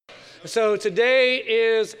So today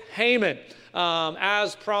is Haman,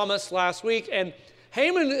 as promised last week. And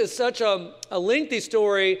Haman is such a lengthy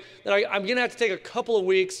story that I'm going to have to take a couple of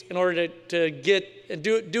weeks in order to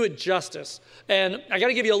do it justice. And I got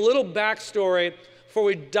to give you a little backstory before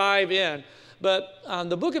we dive in. But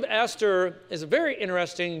the book of Esther is a very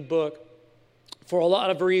interesting book for a lot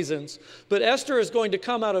of reasons. But Esther is going to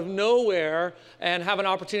come out of nowhere and have an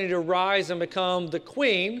opportunity to rise and become the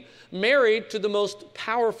queen, married to the most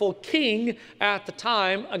powerful king at the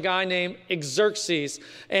time, a guy named Xerxes.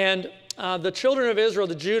 And the children of Israel,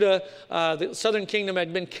 the Judah, the southern kingdom,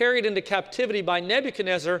 had been carried into captivity by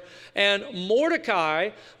Nebuchadnezzar. And Mordecai,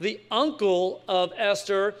 the uncle of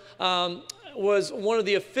Esther, was one of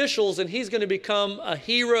the officials, and he's going to become a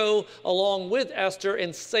hero along with Esther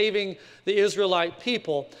in saving the Israelite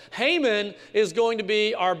people. Haman is going to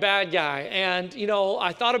be our bad guy. And, you know,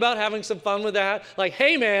 I thought about having some fun with that. Like,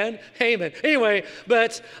 hey, man, Haman. Anyway,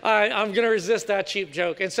 but I'm going to resist that cheap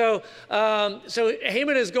joke. And so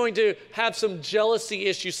Haman is going to have some jealousy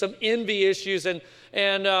issues, some envy issues. And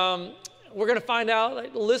we're going to find out,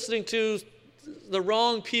 like, listening to the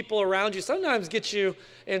wrong people around you sometimes gets you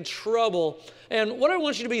in trouble. And what I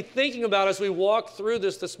want you to be thinking about as we walk through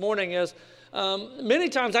this morning is many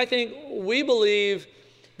times I think we believe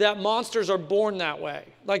that monsters are born that way,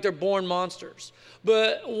 like they're born monsters.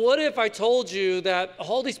 But what if I told you that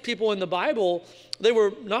all these people in the Bible, they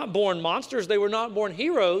were not born monsters, they were not born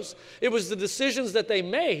heroes. It was the decisions that they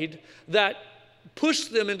made that push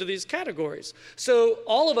them into these categories. So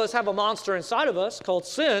all of us have a monster inside of us called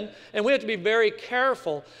sin, and we have to be very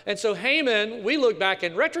careful. And so Haman, we look back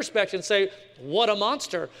in retrospect and say, what a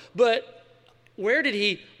monster. But why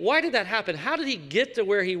did that happen? How did he get to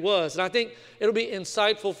where he was? And I think it'll be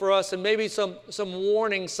insightful for us and maybe some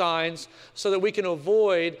warning signs so that we can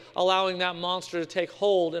avoid allowing that monster to take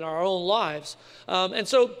hold in our own lives. And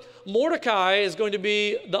so Mordecai is going to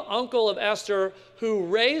be the uncle of Esther who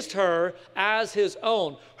raised her as his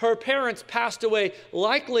own. Her parents passed away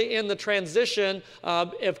likely in the transition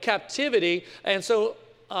of captivity, and so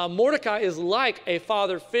Mordecai is like a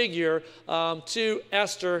father figure to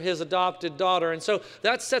Esther, his adopted daughter. And so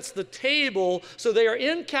that sets the table. So they are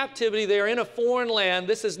in captivity. They are in a foreign land.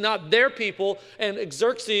 This is not their people, and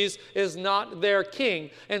Xerxes is not their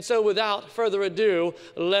king. And so without further ado,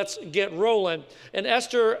 let's get rolling. In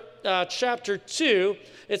Esther chapter 2,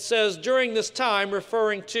 it says, during this time,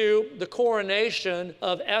 referring to the coronation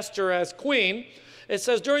of Esther as queen, it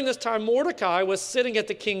says, during this time, Mordecai was sitting at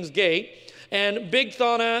the king's gate, and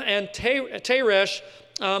Bigthana and Teresh,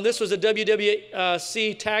 this was a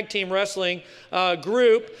WWC tag team wrestling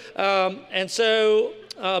group, and so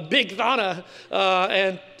Bigthana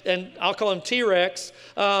and I'll call him T-Rex,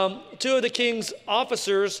 two of the king's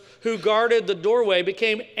officers who guarded the doorway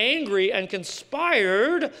became angry and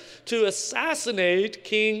conspired to assassinate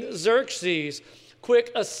King Xerxes.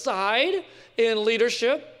 Quick aside in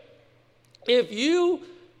leadership, if you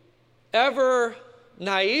ever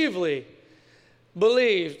naively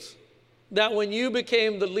believed that when you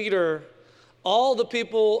became the leader, all the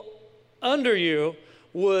people under you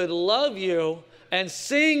would love you and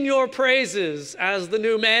sing your praises as the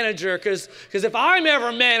new manager, because if I'm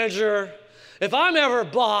ever manager, if I'm ever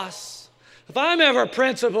boss, if I'm ever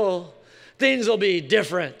principal, things will be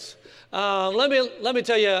different. Let me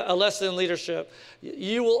tell you a lesson in leadership.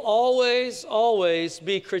 You will always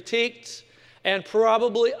be critiqued, and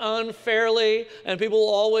probably unfairly, and people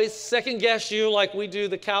will always second guess you like we do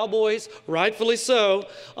the Cowboys, rightfully so,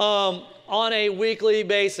 on a weekly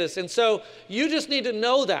basis. And so you just need to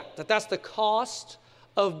know that's the cost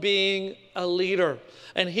of being a leader.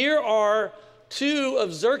 And here are two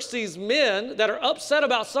of Xerxes' men that are upset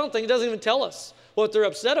about something. He doesn't even tell us what they're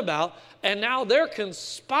upset about, and now they're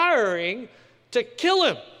conspiring to kill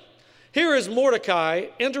him. Here is Mordecai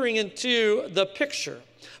entering into the picture.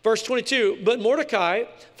 Verse 22, but Mordecai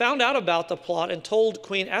found out about the plot and told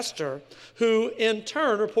Queen Esther, who in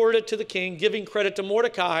turn reported it to the king, giving credit to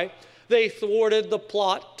Mordecai. They thwarted the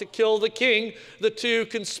plot to kill the king. The two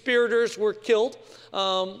conspirators were killed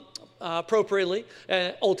appropriately,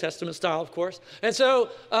 Old Testament style, of course. And so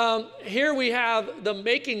here we have the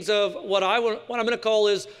makings of what I'm going to call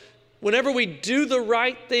is, whenever we do the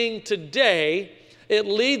right thing today, it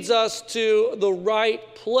leads us to the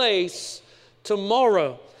right place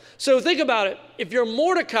tomorrow. So think about it. If you're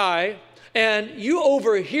Mordecai and you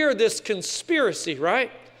overhear this conspiracy,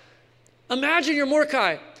 right? Imagine you're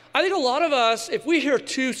Mordecai. I think a lot of us, if we hear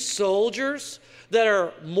two soldiers that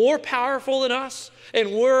are more powerful than us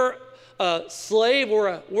and we're a slave.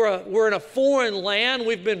 We're in a foreign land.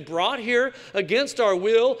 We've been brought here against our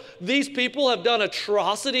will. These people have done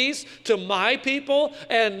atrocities to my people,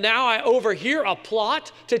 and now I overhear a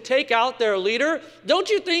plot to take out their leader. Don't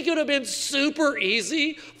you think it would have been super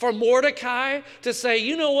easy for Mordecai to say,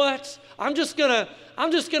 you know what? I'm just gonna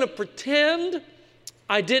pretend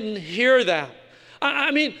I didn't hear that.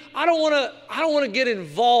 I mean, I don't want to get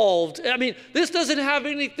involved. I mean, this doesn't have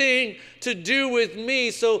anything to do with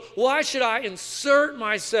me, so why should I insert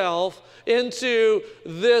myself into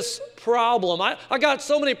this problem? I got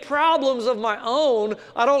so many problems of my own,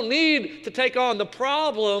 I don't need to take on the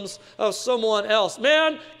problems of someone else.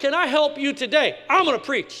 Man, can I help you today? I'm going to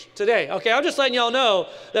preach today, okay? I'm just letting y'all know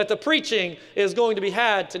that the preaching is going to be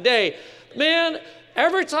had today. Man,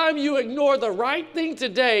 every time you ignore the right thing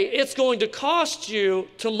today, it's going to cost you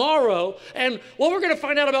tomorrow. And what we're going to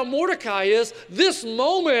find out about Mordecai is this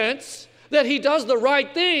moment that he does the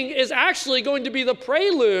right thing is actually going to be the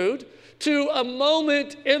prelude to a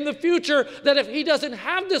moment in the future that if he doesn't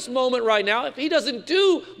have this moment right now, if he doesn't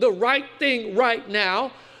do the right thing right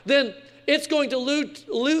now, then it's going to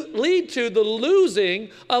lead to the losing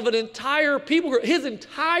of an entire people group. His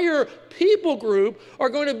entire people group are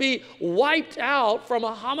going to be wiped out from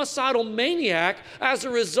a homicidal maniac as a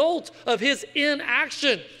result of his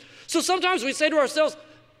inaction. So sometimes we say to ourselves,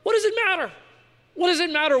 what does it matter? What does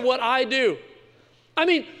it matter what I do? I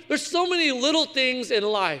mean, there's so many little things in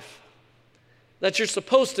life that you're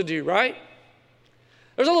supposed to do, right?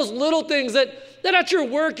 There's all those little things that at your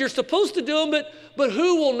work you're supposed to do them, but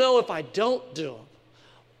who will know if I don't do them?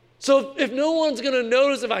 So if no one's going to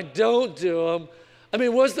notice if I don't do them, I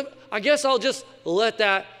mean, I guess I'll just let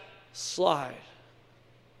that slide.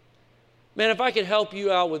 Man, if I could help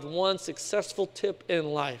you out with one successful tip in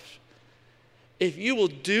life, if you will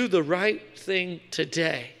do the right thing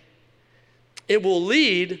today, it will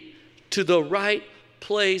lead to the right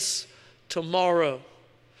place tomorrow.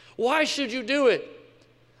 Why should you do it?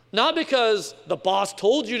 Not because the boss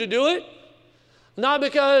told you to do it, not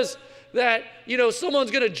because that,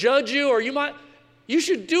 someone's going to judge you, or you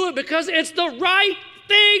should do it because it's the right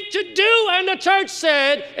thing to do. And the church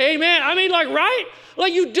said, amen. I mean, right?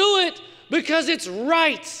 Like you do it because it's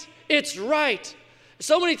right. It's right.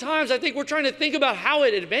 So many times I think we're trying to think about how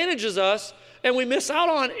it advantages us and we miss out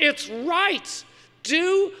on it's right.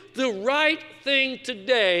 Do the right thing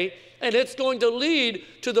today and it's going to lead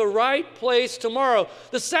to the right place tomorrow.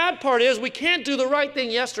 The sad part is we can't do the right thing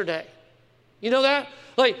yesterday. You know that?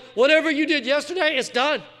 Like whatever you did yesterday, it's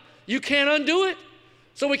done. You can't undo it.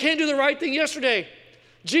 So we can't do the right thing yesterday.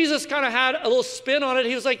 Jesus kind of had a little spin on it.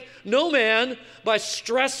 He was like, no man by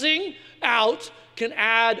stressing out can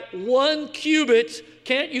add 1 cubit.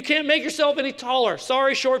 You can't make yourself any taller.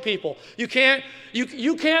 Sorry, short people. You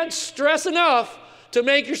can't stress enough to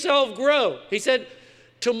make yourself grow. He said,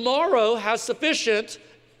 tomorrow has sufficient,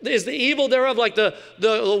 is the evil thereof. Like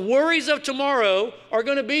the worries of tomorrow are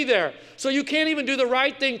going to be there. So you can't even do the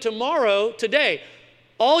right thing today.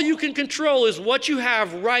 All you can control is what you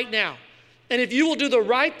have right now. And if you will do the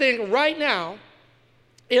right thing right now,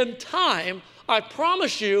 in time, I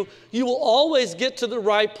promise you, you will always get to the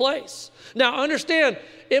right place. Now understand,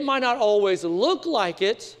 it might not always look like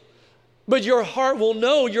it, but your heart will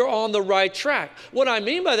know you're on the right track. What I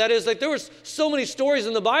mean by that is like there was so many stories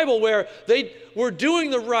in the Bible where they were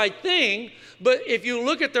doing the right thing, but if you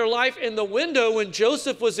look at their life in the window when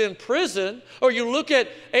Joseph was in prison, or you look at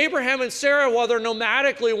Abraham and Sarah while they're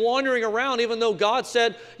nomadically wandering around, even though God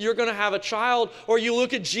said you're going to have a child, or you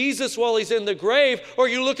look at Jesus while he's in the grave, or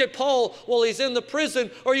you look at Paul while he's in the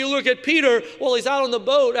prison, or you look at Peter while he's out on the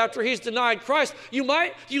boat after he's denied Christ, you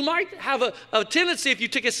might have a tendency, if you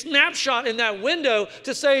take a snapshot in that window,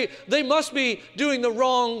 to say they must be doing the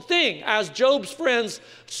wrong thing, as Job's friends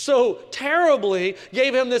so terribly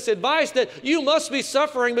gave him this advice that you must be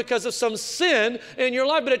suffering because of some sin in your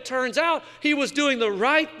life. But it turns out he was doing the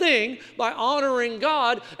right thing by honoring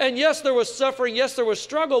God. And yes, there was suffering. Yes, there was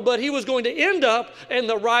struggle, but he was going to end up in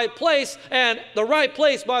the right place. And the right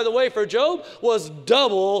place, by the way, for Job was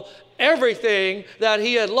double everything that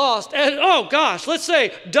he had lost. And oh gosh, let's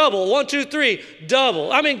say double. 1, 2, 3,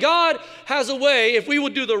 double. I mean, God has a way, if we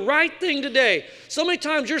would do the right thing today. So many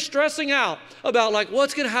times you're stressing out about like,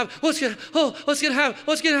 what's going to happen? What's going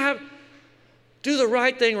to happen? Do the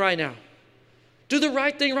right thing right now. Do the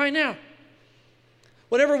right thing right now.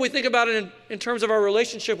 Whenever we think about it in terms of our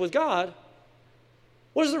relationship with God,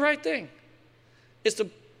 what is the right thing? It's to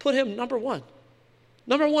put him number one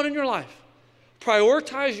in your life.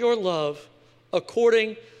 Prioritize your love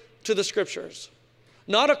according to the scriptures,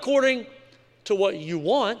 not according to what you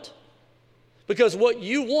want, because what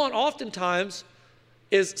you want oftentimes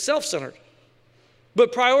is self-centered.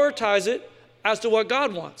 But prioritize it as to what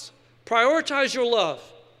God wants. Prioritize your love.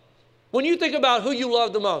 When you think about who you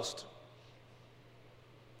love the most,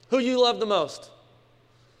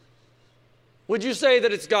 would you say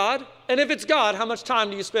that it's God? And if it's God, how much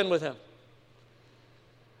time do you spend with him?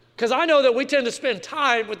 Because I know that we tend to spend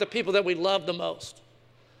time with the people that we love the most.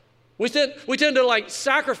 We tend to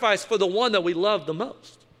sacrifice for the one that we love the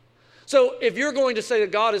most. So if you're going to say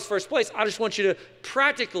that God is first place, I just want you to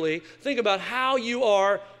practically think about how you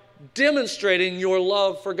are demonstrating your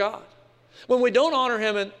love for God. When we don't honor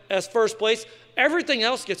him as first place, everything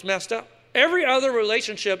else gets messed up. Every other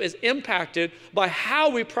relationship is impacted by how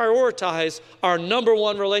we prioritize our number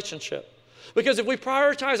one relationship. Because if we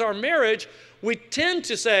prioritize our marriage, we tend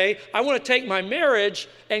to say, I want to take my marriage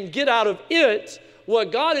and get out of it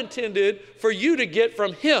what God intended for you to get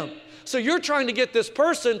from him. So you're trying to get this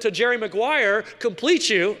person to Jerry Maguire, complete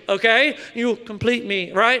you, okay? You complete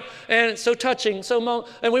me, right? And it's so touching,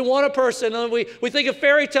 and we want a person, and we think of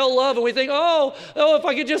fairy tale love, and we think, oh, if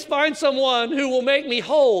I could just find someone who will make me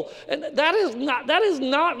whole. And that is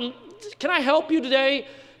not, can I help you today?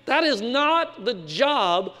 That is not the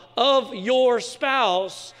job of your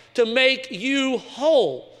spouse to make you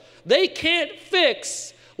whole. They can't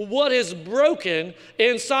fix what is broken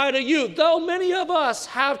inside of you. Though many of us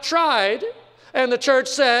have tried, and the church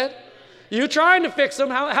said, you're trying to fix them.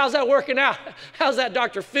 How's that working out? How's that,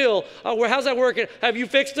 Dr. Phil? How's that working? Have you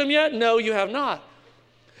fixed them yet? No, you have not.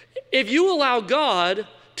 If you allow God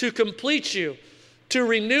to complete you, to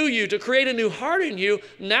renew you, to create a new heart in you,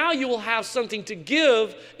 now you will have something to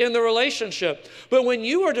give in the relationship. But when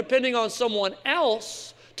you are depending on someone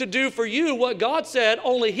else to do for you what God said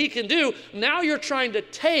only he can do, now you're trying to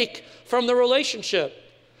take from the relationship.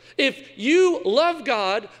 If you love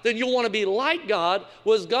God, then you'll want to be like God.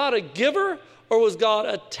 Was God a giver or was God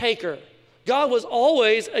a taker? God was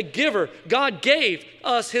always a giver. God gave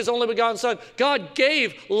us his only begotten son. God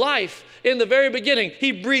gave life in the very beginning.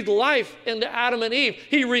 He breathed life into Adam and Eve.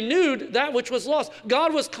 He renewed that which was lost.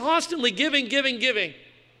 God was constantly giving.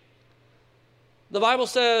 The Bible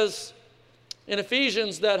says in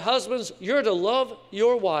Ephesians that husbands, you're to love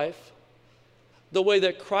your wife the way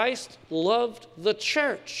that Christ loved the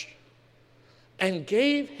church and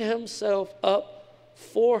gave himself up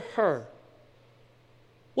for her.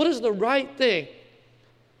 What is the right thing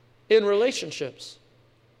in relationships?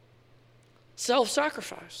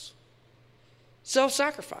 Self-sacrifice.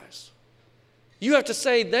 Self-sacrifice. You have to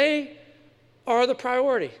say they are the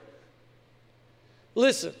priority.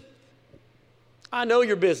 Listen, I know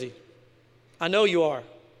you're busy. I know you are.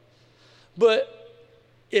 But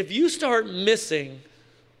if you start missing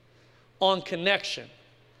on connection,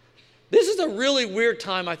 this is a really weird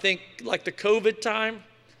time, I think, like the COVID time.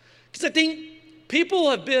 Because I think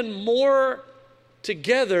people have been more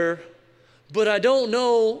together, but I don't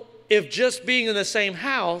know if just being in the same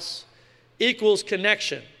house equals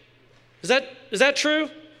connection. Is that true?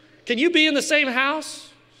 Can you be in the same house?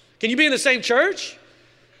 Can you be in the same church?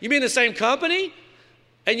 You be in the same company?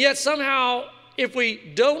 And yet somehow, if we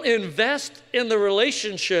don't invest in the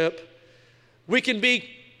relationship, we can be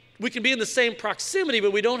in the same proximity,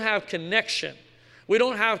 but we don't have connection. We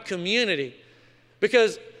don't have community.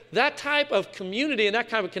 Because that type of community and that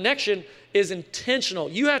kind of connection is intentional.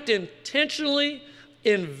 You have to intentionally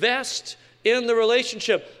invest in the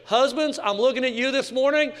relationship. Husbands, I'm looking at you this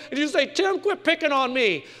morning, and you say, Tim, quit picking on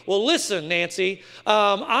me. Well, listen, Nancy,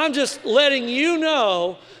 I'm just letting you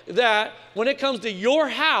know that when it comes to your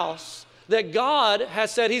house, that God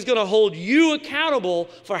has said he's going to hold you accountable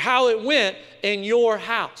for how it went in your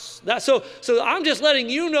house. So I'm just letting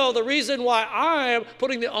you know the reason why I am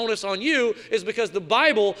putting the onus on you is because the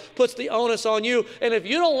Bible puts the onus on you. And if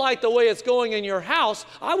you don't like the way it's going in your house,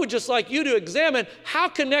 I would just like you to examine how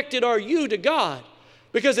connected are you to God?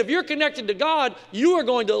 Because if you're connected to God, you are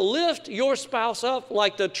going to lift your spouse up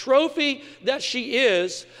like the trophy that she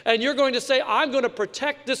is, and you're going to say, I'm going to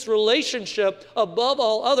protect this relationship above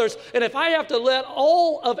all others. And if I have to let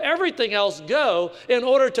all of everything else go in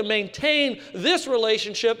order to maintain this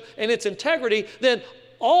relationship and its integrity, then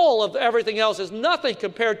all of everything else is nothing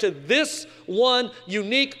compared to this one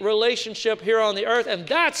unique relationship here on the earth. And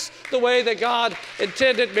that's the way that God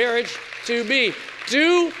intended marriage to be.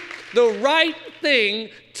 Do the right thing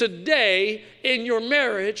today in your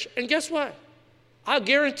marriage, and guess what? I'll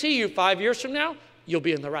guarantee you 5 years from now, you'll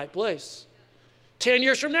be in the right place. 10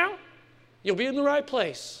 years from now, you'll be in the right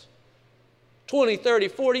place. 20, 30,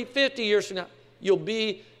 40, 50 years from now, you'll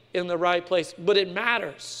be in the right place. But it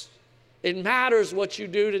matters. It matters what you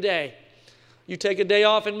do today. You take a day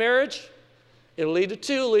off in marriage, it'll lead to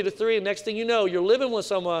 2, lead to 3, and next thing you know, you're living with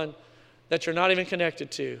someone that you're not even connected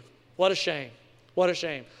to. What a shame. What a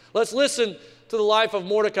shame. Let's listen to the life of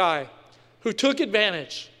Mordecai, who took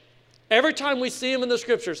advantage. Every time we see him in the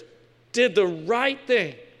scriptures, did the right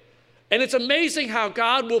thing. And it's amazing how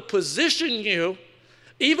God will position you,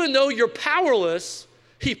 even though you're powerless,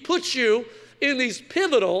 he puts you in these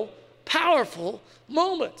pivotal, powerful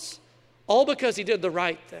moments, all because he did the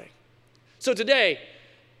right thing. So today,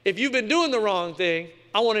 if you've been doing the wrong thing,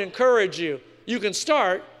 I want to encourage you. You can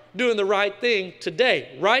start doing the right thing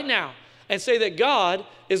today, right now, and say that God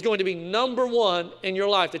is going to be number one in your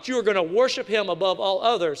life, that you are going to worship him above all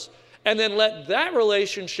others, and then let that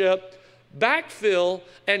relationship backfill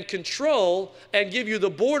and control and give you the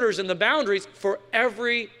borders and the boundaries for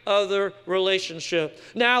every other relationship.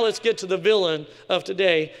 Now let's get to the villain of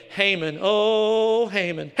today, Haman. Oh,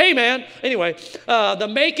 Haman. Hey, man. Anyway, the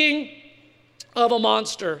making of a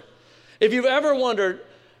monster. If you've ever wondered,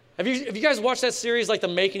 have you guys watched that series, like The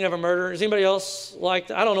Making of a Murderer? Does anybody else like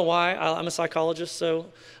that? I don't know why. I'm a psychologist, so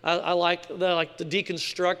I like to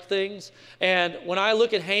deconstruct things. And when I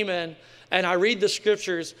look at Haman and I read the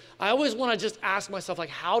scriptures, I always want to just ask myself, like,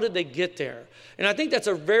 how did they get there? And I think that's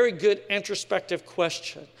a very good introspective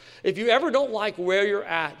question. If you ever don't like where you're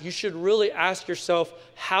at, you should really ask yourself,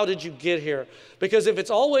 how did you get here? Because if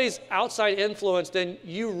it's always outside influence, then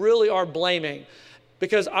you really are blaming.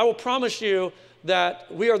 Because I will promise you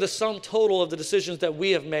that we are the sum total of the decisions that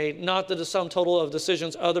we have made, not the sum total of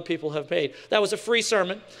decisions other people have made. That was a free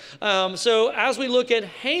sermon. So as we look at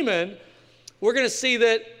Haman, we're going to see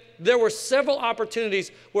that there were several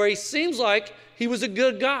opportunities where he seems like he was a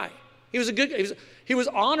good guy. He was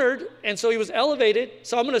honored, and so he was elevated.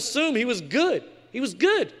 So I'm going to assume he was good. He was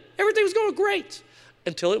good. Everything was going great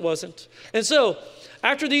until it wasn't. And so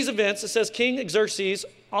after these events, it says King Xerxes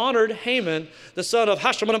honored Haman, the son of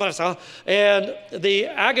Hashmonabasa, and the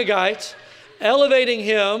Agagite, elevating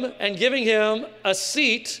him and giving him a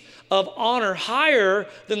seat of honor higher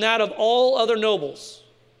than that of all other nobles.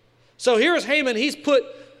 So here's Haman. He's put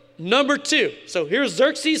number 2. So here's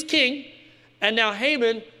Xerxes king, and now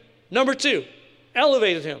Haman, number 2,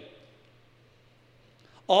 elevated him.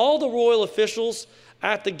 All the royal officials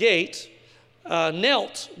at the gate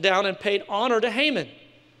knelt down and paid honor to Haman.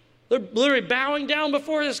 They're literally bowing down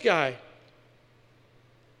before this guy.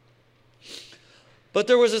 But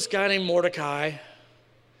there was this guy named Mordecai. It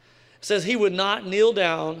says he would not kneel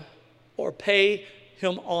down or pay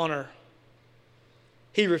him honor.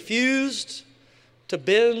 He refused to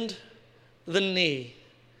bend the knee.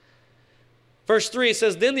 Verse 3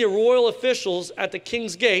 says, then the royal officials at the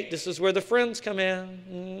king's gate, this is where the friends come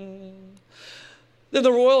in. Then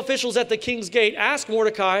the royal officials at the king's gate asked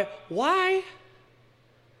Mordecai, why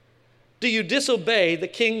do you disobey the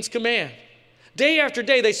king's command? Day after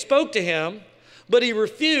day they spoke to him, but he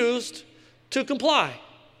refused to comply.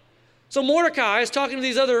 So Mordecai is talking to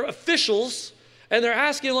these other officials, and they're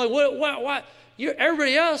asking, like, what?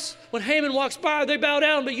 Everybody else, when Haman walks by, they bow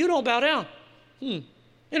down, but you don't bow down.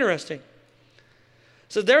 Interesting.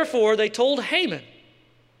 So therefore, they told Haman,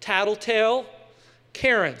 tattletale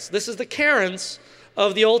Karens. This is the Karens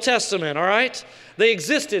of the Old Testament, all right? They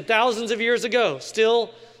existed thousands of years ago.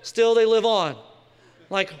 Still they live on.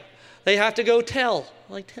 Like, they have to go tell.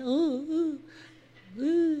 Like, and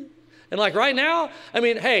like right now, I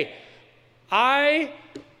mean, hey, I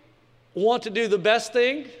want to do the best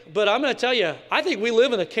thing, but I'm going to tell you, I think we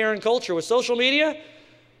live in a Karen culture with social media.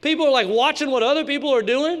 People are like watching what other people are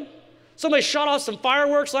doing. Somebody shot off some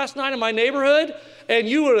fireworks last night in my neighborhood, and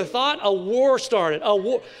you would have thought a war started. A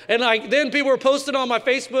war. And like then people were posting on my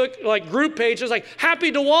Facebook like group pages like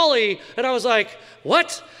Happy Diwali, and I was like,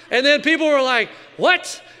 what? And then people were like,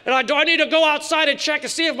 what? And do I need to go outside and check to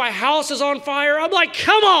see if my house is on fire? I'm like,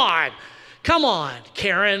 come on,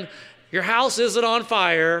 Karen, your house isn't on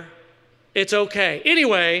fire. It's okay.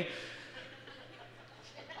 Anyway,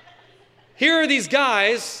 here are these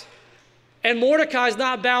guys. And Mordecai's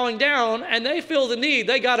not bowing down, and they feel the need.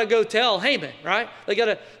 They got to go tell Haman, right? They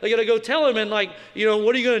got to go tell him, and like, you know,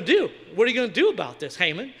 what are you going to do? What are you going to do about this,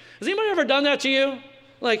 Haman? Has anybody ever done that to you?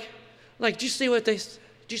 Like, do you see what they? Do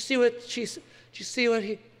you see what she? Do you see what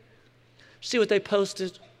he? See what they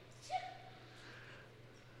posted?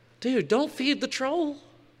 Dude, don't feed the troll.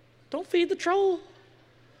 Don't feed the troll.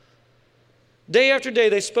 Day after day,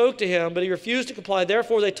 they spoke to him, but he refused to comply.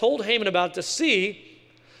 Therefore, they told Haman about it to see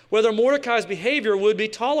whether Mordecai's behavior would be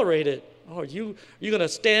tolerated. Oh, are you going to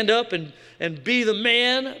stand up and be the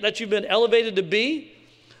man that you've been elevated to be?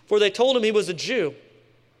 For they told him he was a Jew.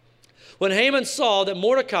 When Haman saw that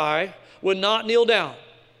Mordecai would not kneel down,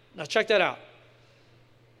 now check that out.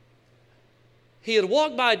 He had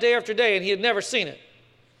walked by day after day and he had never seen it.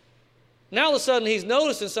 Now all of a sudden he's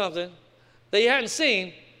noticing something, that he hadn't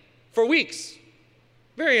seen for weeks.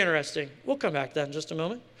 Very interesting. We'll come back to that in just a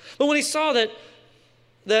moment. But when he saw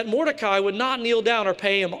that Mordecai would not kneel down or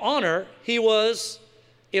pay him honor, he was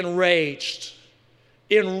enraged.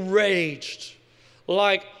 Enraged.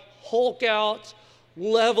 Like Hulk out,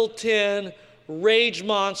 level 10, rage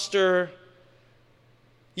monster.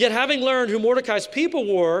 Yet having learned who Mordecai's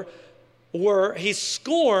people were, he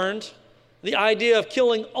scorned the idea of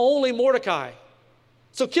killing only Mordecai.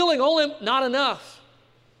 So killing only, not enough.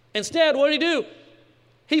 Instead, what did he do?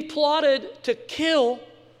 He plotted to kill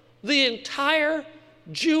the entire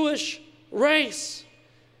Jewish race.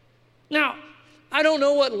 Now, I don't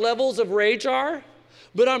know what levels of rage are,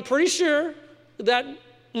 but I'm pretty sure that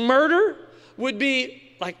murder would be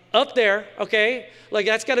like up there, okay? Like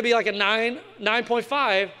that's got to be like a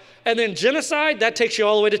 9.5. And then genocide, that takes you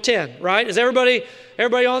all the way to 10, right? Is everybody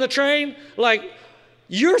on the train? Like,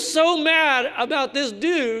 you're so mad about this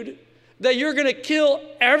dude that you're going to kill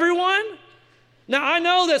everyone? Now, I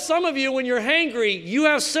know that some of you, when you're hangry, you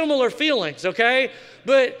have similar feelings, okay?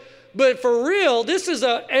 But for real, this is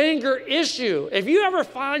an anger issue. If you ever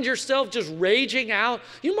find yourself just raging out,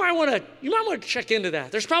 you might want to check into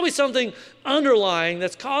that. There's probably something underlying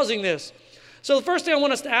that's causing this. So the first thing I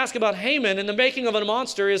want us to ask about Haman and the making of a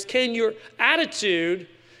monster is, can your attitude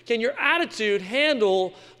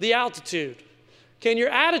handle the altitude? Can your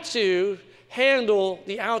attitude handle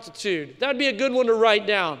the altitude? That'd be a good one to write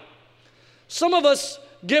down. Some of us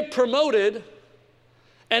get promoted,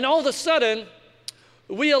 and all of a sudden,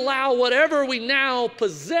 we allow whatever we now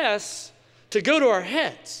possess to go to our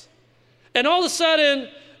heads. And all of a sudden,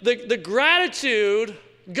 the gratitude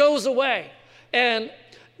goes away. And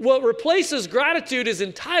what replaces gratitude is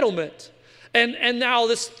entitlement. And now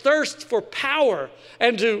this thirst for power,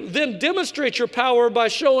 and to then demonstrate your power by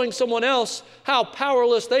showing someone else how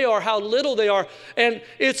powerless they are, how little they are. And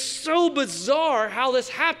it's so bizarre how this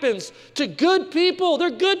happens to good people. They're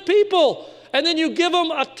good people. And then you give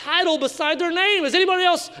them a title beside their name. Has anybody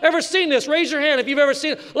else ever seen this? Raise your hand if you've ever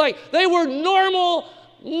seen it. Like, they were normal,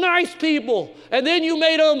 nice people. And then you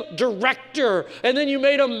made them director. And then you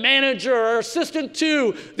made them manager or assistant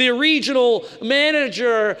to the regional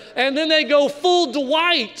manager. And then they go full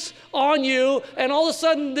Dwight on you. And all of a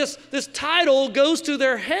sudden, this title goes to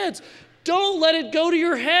their heads. Don't let it go to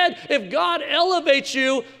your head. If God elevates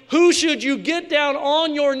you, who should you get down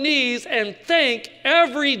on your knees and thank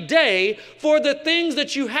every day for the things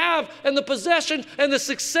that you have and the possession and the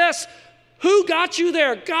success? Who got you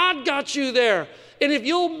there? God got you there. And if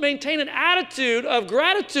you'll maintain an attitude of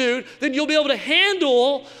gratitude, then you'll be able to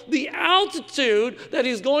handle the altitude that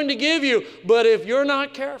He's going to give you. But if you're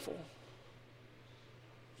not careful,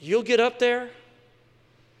 you'll get up there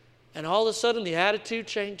and all of a sudden the attitude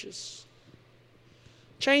changes.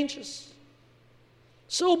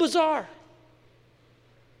 So bizarre.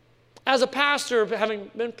 As a pastor,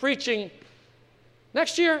 having been preaching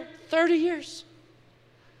next year, 30 years,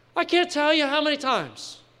 I can't tell you how many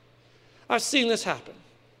times I've seen this happen.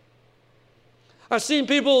 I've seen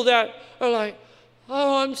people that are like,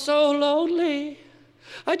 oh, I'm so lonely.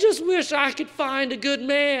 I just wish I could find a good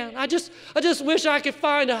man. I just wish I could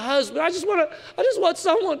find a husband. I just want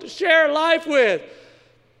someone to share life with.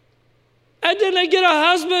 And then they get a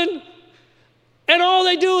husband, and all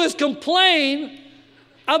they do is complain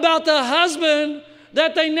about the husband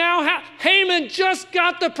that they now have. Haman just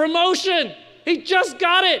got the promotion. He just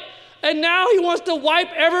got it. And now he wants to wipe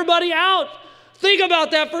everybody out. Think about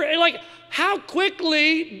that how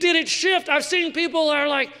quickly did it shift? I've seen people that are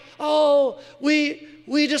like, oh, we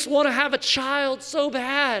just want to have a child so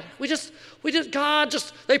bad.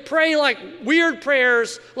 They pray like weird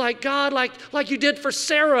prayers, like God, like you did for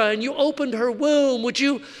Sarah, and you opened her womb. Would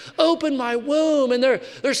you open my womb? And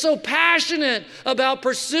they're so passionate about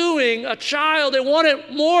pursuing a child. They want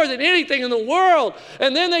it more than anything in the world.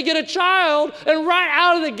 And then they get a child, and right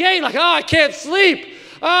out of the gate, like, oh, I can't sleep.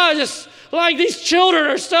 These children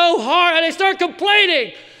are so hard. And they start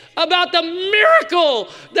complaining about the miracle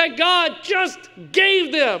that God just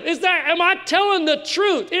gave them. Am I telling the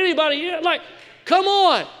truth? Anybody? Like, come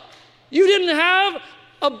on. You didn't have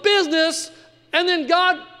a business, and then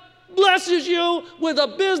God blesses you with a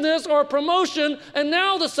business or a promotion, and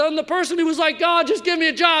now all of a sudden the person who was like, God, just give me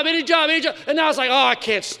a job, any job, and now it's like, oh, I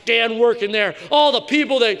can't stand working there. All the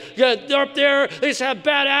people that get up there, they just have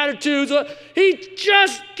bad attitudes. He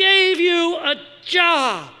just gave you a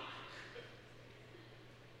job.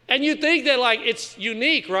 And you think that it's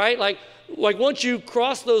unique, right? Like once you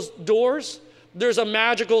cross those doors, there's a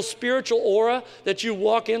magical spiritual aura that you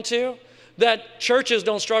walk into that churches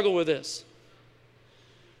don't struggle with this.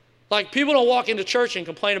 Like people don't walk into church and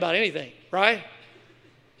complain about anything, right?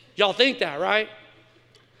 Y'all think that, right?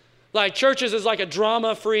 Like churches is like a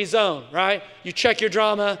drama-free zone, right? You check your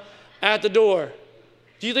drama at the door.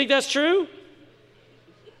 Do you think that's true?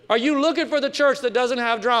 Are you looking for the church that doesn't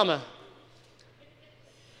have drama?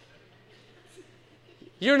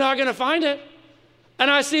 You're not going to find it.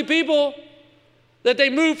 And I see people that they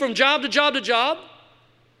move from job to job to job.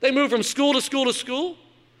 They move from school to school to school.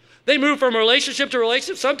 They move from relationship to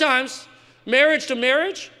relationship, sometimes marriage to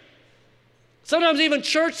marriage, sometimes even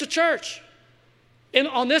church to church. And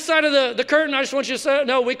on this side of the curtain, I just want you to say,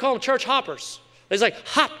 no, we call them church hoppers. It's like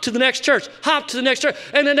hop to the next church, hop to the next church.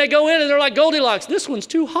 And then they go in and they're like Goldilocks. This one's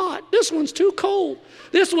too hot. This one's too cold.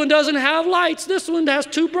 This one doesn't have lights. This one has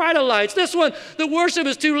too bright of lights. This one, the worship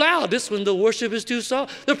is too loud. This one, the worship is too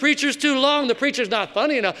soft. The preacher's too long. The preacher's not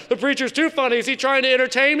funny enough. The preacher's too funny. Is he trying to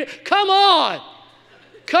entertain me? Come on.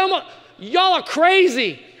 Come on. Y'all are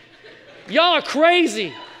crazy. Y'all are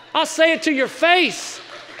crazy. I'll say it to your face.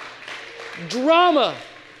 Drama.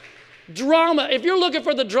 Drama. If you're looking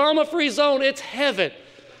for the drama-free zone, it's heaven.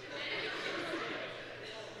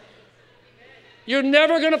 You're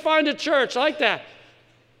never going to find a church like that.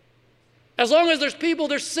 As long as there's people,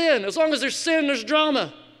 there's sin. As long as there's sin, there's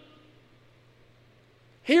drama.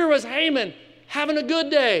 Here was Haman having a good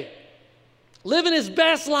day, living his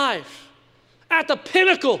best life, at the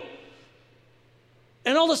pinnacle.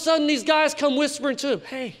 And all of a sudden, these guys come whispering to him,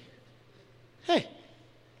 hey,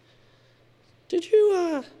 did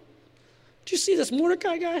you see this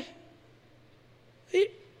Mordecai guy?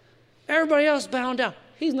 Everybody else bowing down.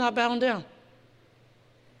 He's not bowing down.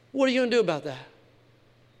 What are you going to do about that?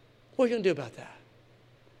 What are you going to do about that?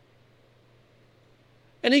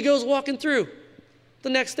 And he goes walking through the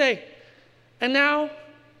next day. And now,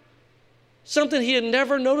 something he had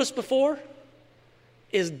never noticed before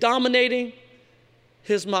is dominating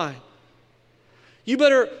his mind. You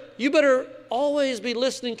better always be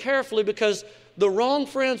listening carefully, because the wrong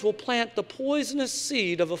friends will plant the poisonous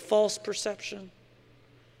seed of a false perception.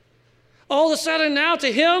 All of a sudden now,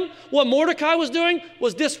 to him, what Mordecai was doing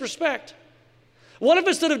was disrespect. What if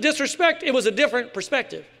instead of disrespect, it was a different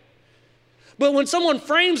perspective? But when someone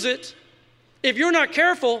frames it, if you're not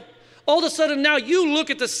careful, all of a sudden now you look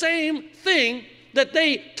at the same thing that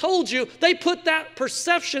they told you. They put that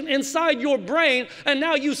perception inside your brain, and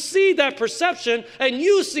now you see that perception and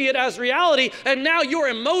you see it as reality, and now your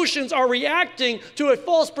emotions are reacting to a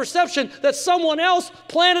false perception that someone else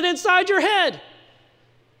planted inside your head.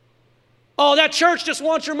 Oh, that church just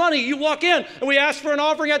wants your money. You walk in and we ask for an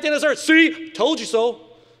offering at the end of the service. See, told you so.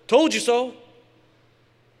 Told you so.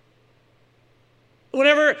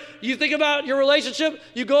 Whenever you think about your relationship,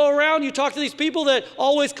 you go around, you talk to these people that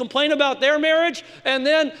always complain about their marriage, and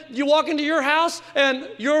then you walk into your house and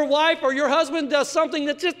your wife or your husband does something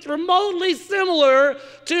that's just remotely similar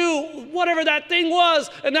to whatever that thing was.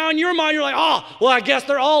 And now in your mind, you're like, oh, well, I guess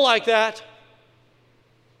they're all like that.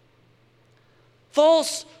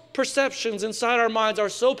 False perceptions inside our minds are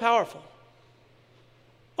so powerful.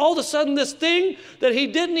 All of a sudden, this thing that he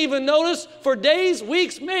didn't even notice for days,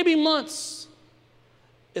 weeks, maybe months,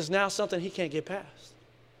 is now something he can't get past.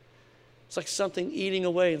 It's like something eating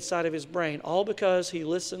away inside of his brain, all because he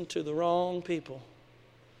listened to the wrong people.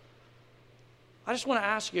 I just want to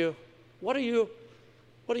ask you, what are you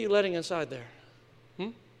letting inside there?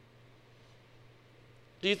 Do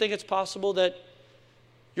you think it's possible that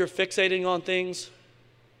you're fixating on things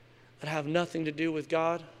that have nothing to do with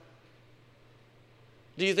God?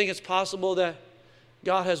 Do you think it's possible that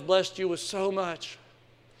God has blessed you with so much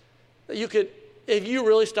that you could, if you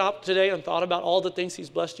really stopped today and thought about all the things he's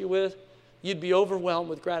blessed you with, you'd be overwhelmed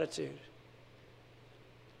with gratitude?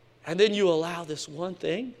 And then you allow this one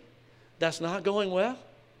thing that's not going well,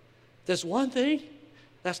 this one thing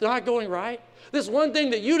that's not going right, this one thing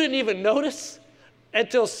that you didn't even notice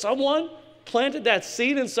until someone planted that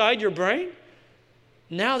seed inside your brain.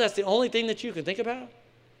 Now that's the only thing that you can think about.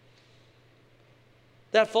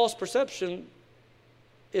 That false perception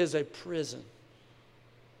is a prison.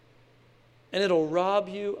 And it'll rob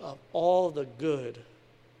you of all the good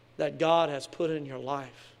that God has put in your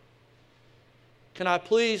life. Can I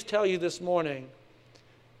please tell you this morning,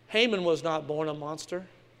 Haman was not born a monster.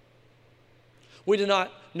 We do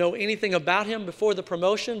not know anything about him before the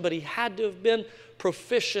promotion, but he had to have been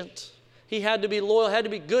proficient. He had to be loyal, had to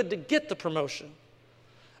be good to get the promotion.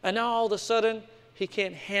 And now all of a sudden, he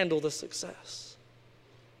can't handle the success.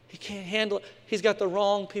 He can't handle it. He's got the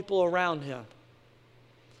wrong people around him.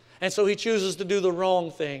 And so he chooses to do the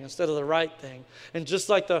wrong thing instead of the right thing. And just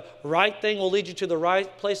like the right thing will lead you to the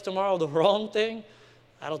right place tomorrow, the wrong thing,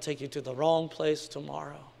 that'll take you to the wrong place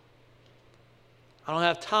tomorrow. I don't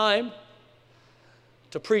have time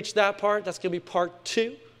to preach that part. That's going to be part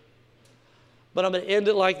 2. But I'm going to end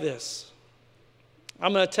it like this.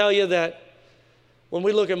 I'm going to tell you that when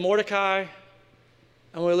we look at Mordecai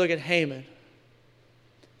and we look at Haman,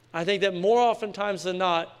 I think that more oftentimes than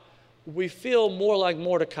not, we feel more like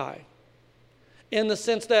Mordecai in the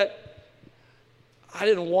sense that I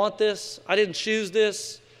didn't want this, I didn't choose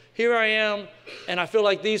this, here I am, and I feel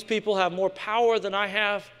like these people have more power than I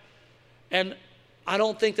have, and I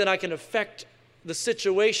don't think that I can affect the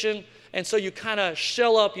situation, and so you kind of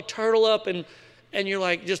shell up, you turtle up, and you're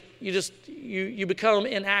like, you become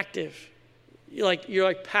inactive. You're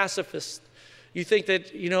like pacifist. You think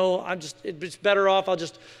that, it's better off, I'll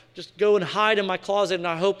just go and hide in my closet and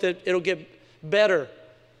I hope that it'll get better.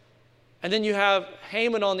 And then you have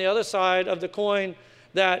Haman on the other side of the coin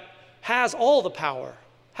that has all the power,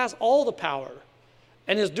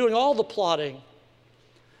 and is doing all the plotting.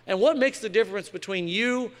 And what makes the difference between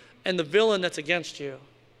you and the villain that's against you?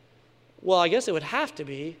 Well, I guess it would have to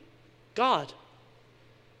be God.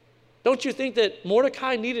 Don't you think that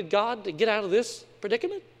Mordecai needed God to get out of this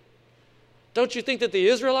predicament? Don't you think that the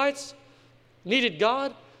Israelites needed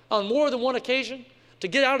God on more than one occasion to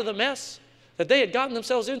get out of the mess that they had gotten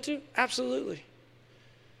themselves into? Absolutely.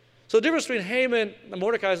 So the difference between Haman and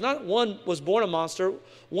Mordecai is not one was born a monster,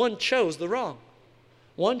 one chose the wrong.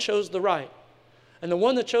 One chose the right. And the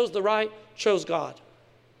one that chose the right chose God.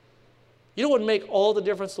 You know what would make all the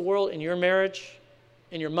difference in the world in your marriage,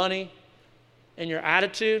 in your money, in your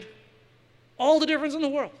attitude? All the difference in the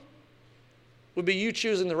world would be you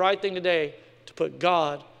choosing the right thing today to put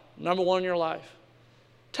God number one in your life.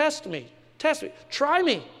 Test me. Try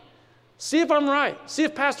me. See if I'm right. See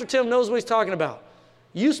if Pastor Tim knows what he's talking about.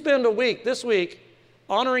 You spend a week, this week,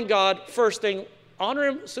 honoring God first thing. Honor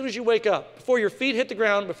him as soon as you wake up. Before your feet hit the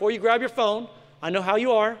ground, before you grab your phone. I know how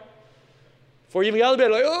you are. Before you even get out of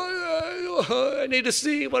bed, like, I need to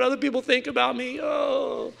see what other people think about me.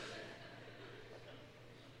 Oh.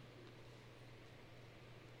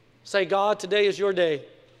 Say, God, today is your day.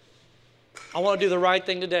 I want to do the right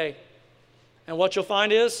thing today. And what you'll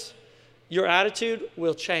find is your attitude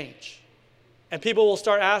will change. And people will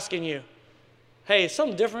start asking you, hey,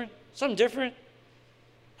 something different?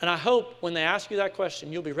 And I hope when they ask you that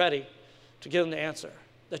question, you'll be ready to give them the answer,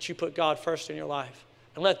 that you put God first in your life.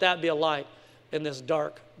 And let that be a light in this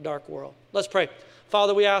dark, dark world. Let's pray.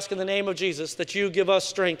 Father, we ask in the name of Jesus that you give us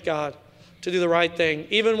strength, God, to do the right thing,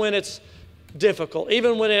 even when it's difficult,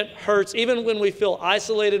 even when it hurts, even when we feel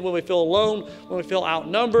isolated, when we feel alone, when we feel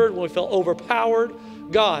outnumbered, when we feel overpowered.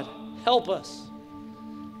 God, help us.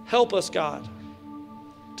 Help us, God,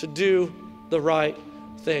 to do the right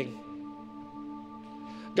thing.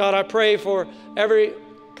 God, I pray for every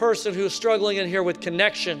person who's struggling in here with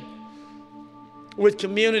connection, with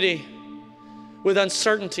community, with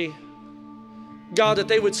uncertainty. God, that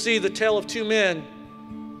they would see the tale of two men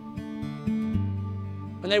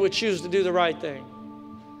and they would choose to do the right thing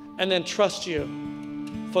and then trust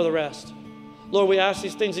you for the rest. Lord, we ask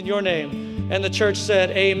these things in your name. And the church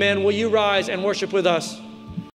said, amen. Will you rise and worship with us?